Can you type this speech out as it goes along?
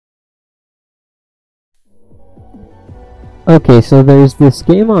Okay, so there's this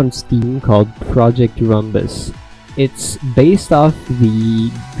game on Steam called Project Rhombus. It's based off the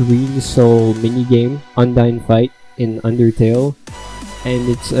Green Soul minigame Undyne Fight in Undertale, and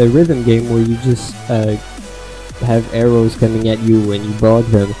it's a rhythm game where you just have arrows coming at you when you block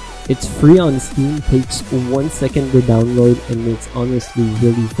them. It's free on Steam, takes 1 second to download, and it's honestly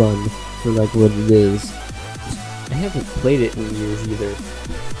really fun for like what it is. I haven't played it in years either.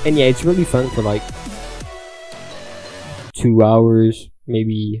 And yeah, it's really fun for like 2 hours,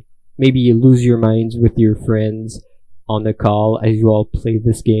 maybe you lose your minds with your friends on a call as you all play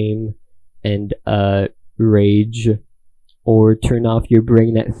this game and rage, or turn off your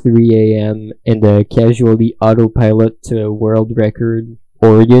brain at 3 a.m. and casually autopilot to a world record,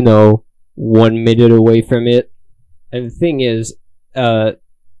 or 1 minute away from it. And the thing is,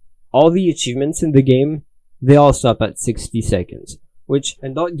 all the achievements in the game, they all stop at 60 seconds, which,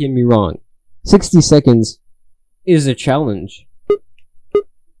 and don't get me wrong, 60 seconds is a challenge.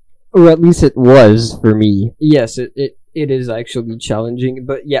 Or at least it was for me. Yes, it is actually challenging,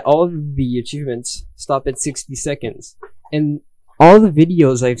 but yeah, all of the achievements stop at 60 seconds. And all the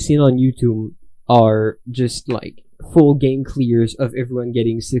videos I've seen on YouTube are just like full game clears of everyone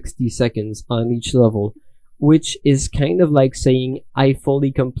getting 60 seconds on each level, which is kind of like saying I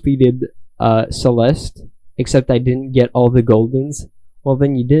fully completed Celeste, except I didn't get all the goldens. Well,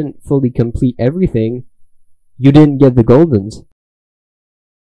 then you didn't fully complete everything. You didn't get the goldens.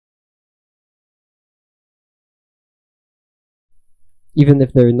 Even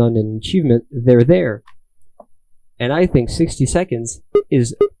if they're not an achievement, they're there. And I think 60 seconds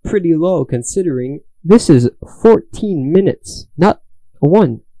is pretty low considering this is 14 minutes. Not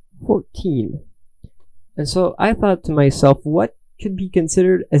 14. And so I thought to myself, what could be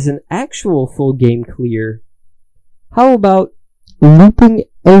considered as an actual full game clear? How about looping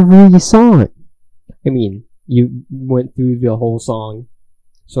every song? I mean, you went through the whole song,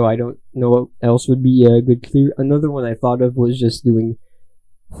 so I don't know what else would be a good clear. Another one I thought of was just doing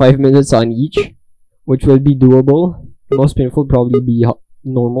 5 minutes on each, which would be doable. Most painful would probably be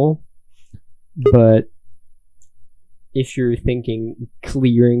normal, but if you're thinking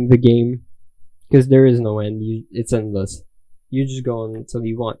clearing the game, because there is no end, it's endless. You just go on until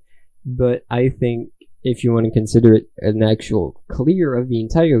you want. But I think if you want to consider it an actual clear of the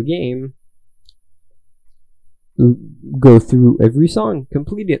entire game, go through every song,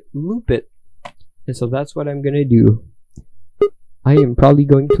 complete it, loop it. And so that's what I'm gonna do. I am probably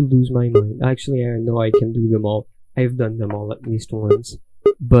going to lose my mind. Actually, I know I can do them all. I've done them all at least once.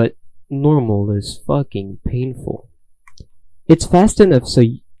 But normal is fucking painful. It's fast enough so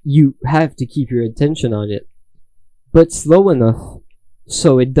you have to keep your attention on it, but slow enough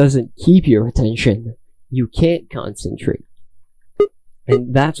so it doesn't keep your attention. You can't concentrate.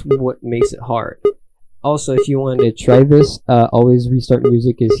 And that's what makes it hard. Also, if you want to try this, always restart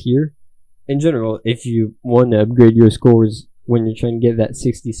music is here. In general, if you want to upgrade your scores when you're trying to get that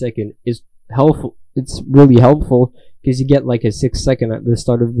 60 second, is helpful. It's really helpful because you get like a 6 second at the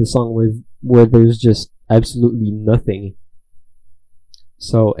start of the song where there's just absolutely nothing.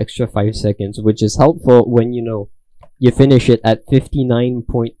 So extra 5 seconds, which is helpful when you finish it at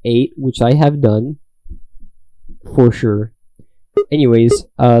 59.8, which I have done for sure. Anyways,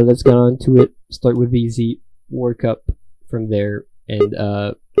 let's get on to it. Start with easy, work up from there, and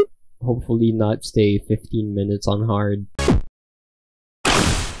hopefully not stay 15 minutes on hard.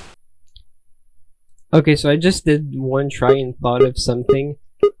 Okay, so I just did one try and thought of something.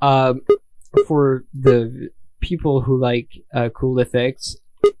 For the people who like cool effects,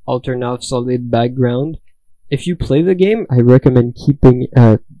 I'll turn off solid background. If you play the game, I recommend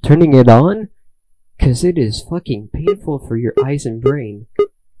turning it on, because it is fucking painful for your eyes and brain.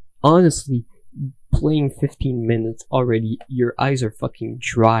 Honestly, playing 15 minutes already, your eyes are fucking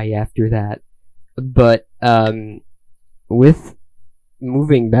dry after that. But with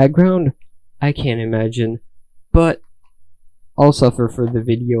moving background, I can't imagine. But I'll suffer for the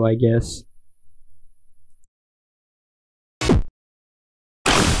video, I guess.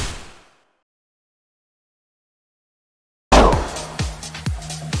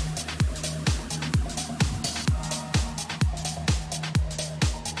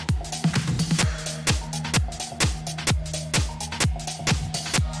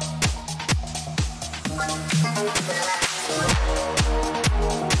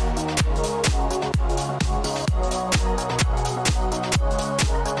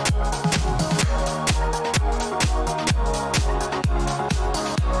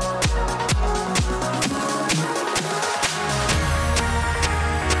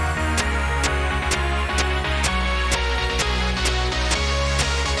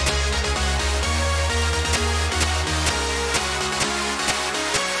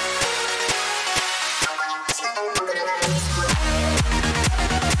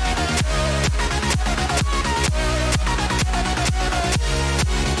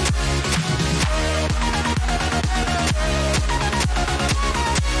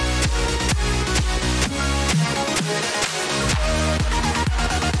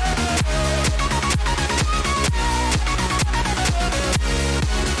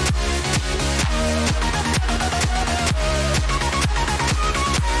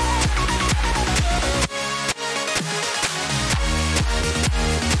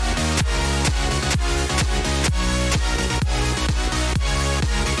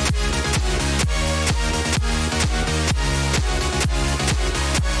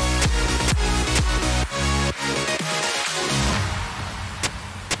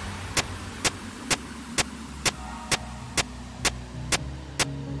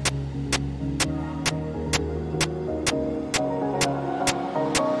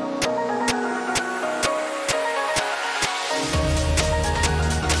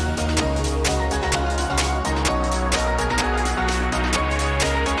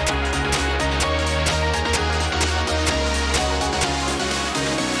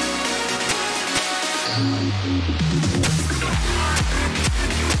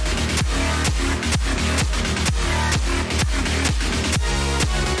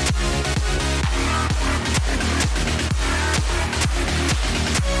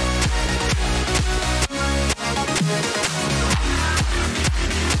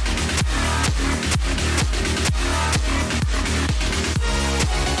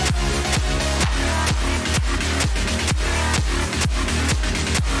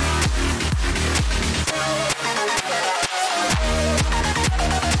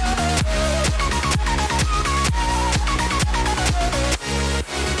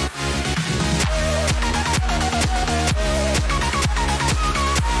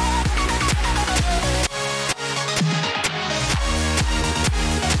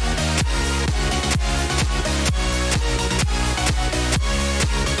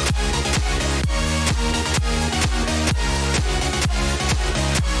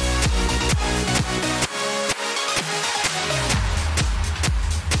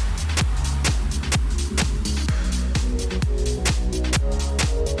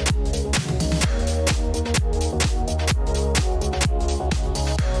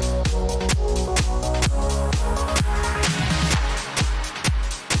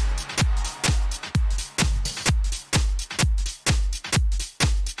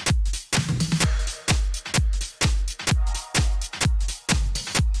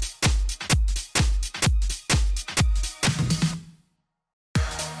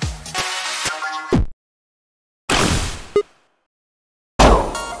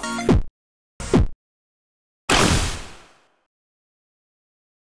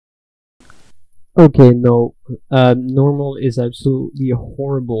 Okay, no. Normal is absolutely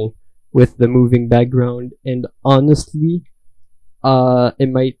horrible with the moving background, and honestly, it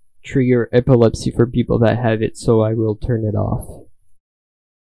might trigger epilepsy for people that have it, so I will turn it off.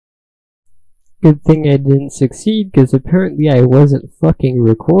 Good thing I didn't succeed, because apparently I wasn't fucking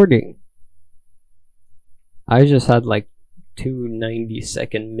recording. I just had like 2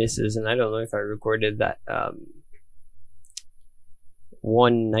 90-second misses, and I don't know if I recorded that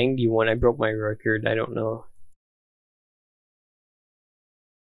 191. I broke my record, I don't know.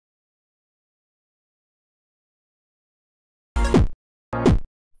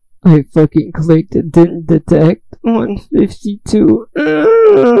 I fucking clicked, it didn't detect. 152.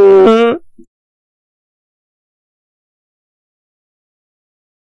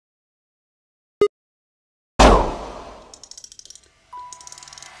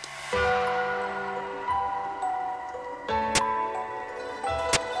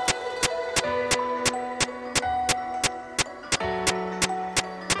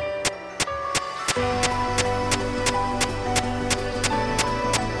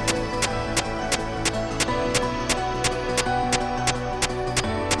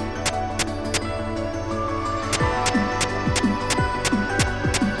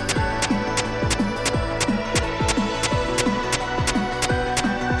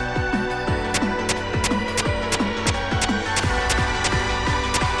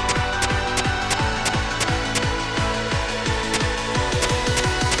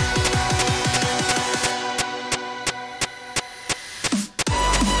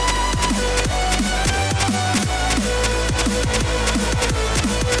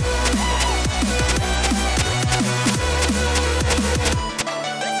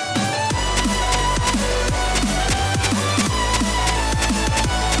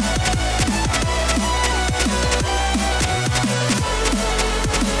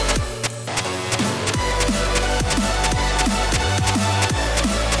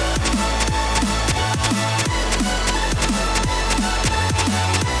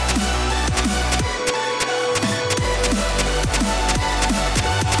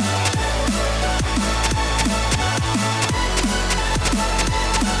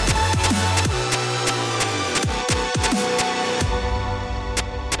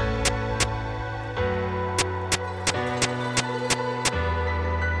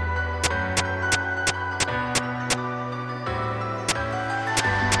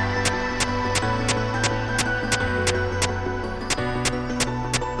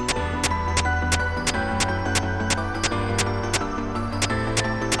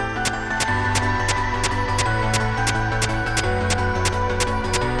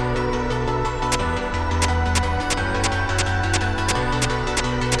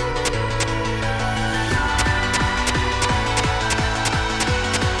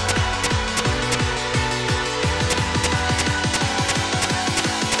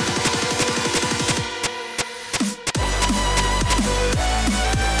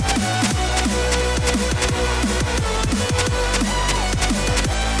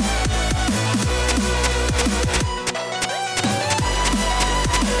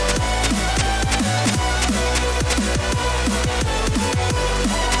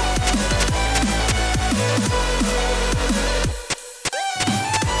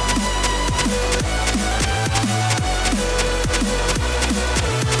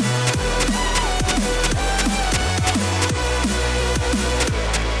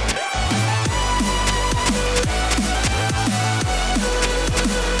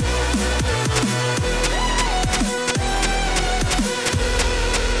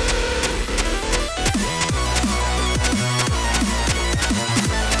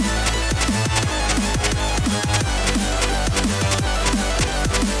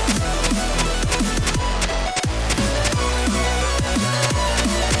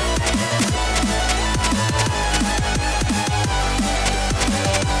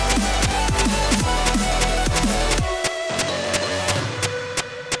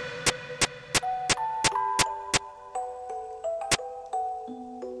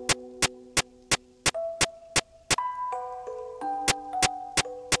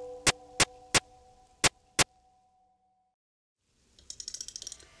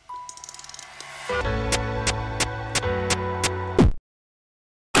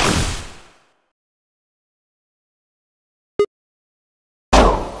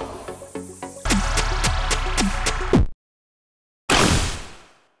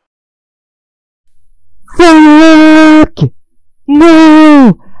 Fuck!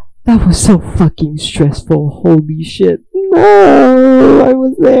 No! That was so fucking stressful. Holy shit. No! I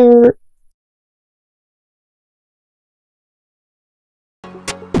was there.